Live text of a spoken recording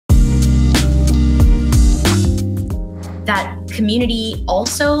that community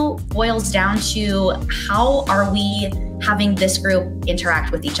also boils down to how are we having this group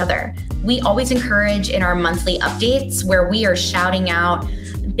interact with each other. We always encourage in our monthly updates where we are shouting out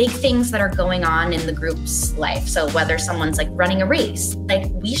big things that are going on in the group's life. So whether someone's like running a race,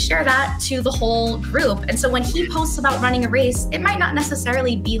 like we share that to the whole group. And so when he posts about running a race, it might not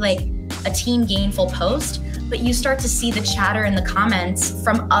necessarily be like a Team Gainful post, but you start to see the chatter in the comments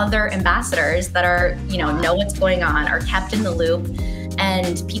from other ambassadors that are, know what's going on, are kept in the loop,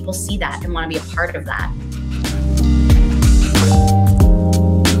 and people see that and want to be a part of that.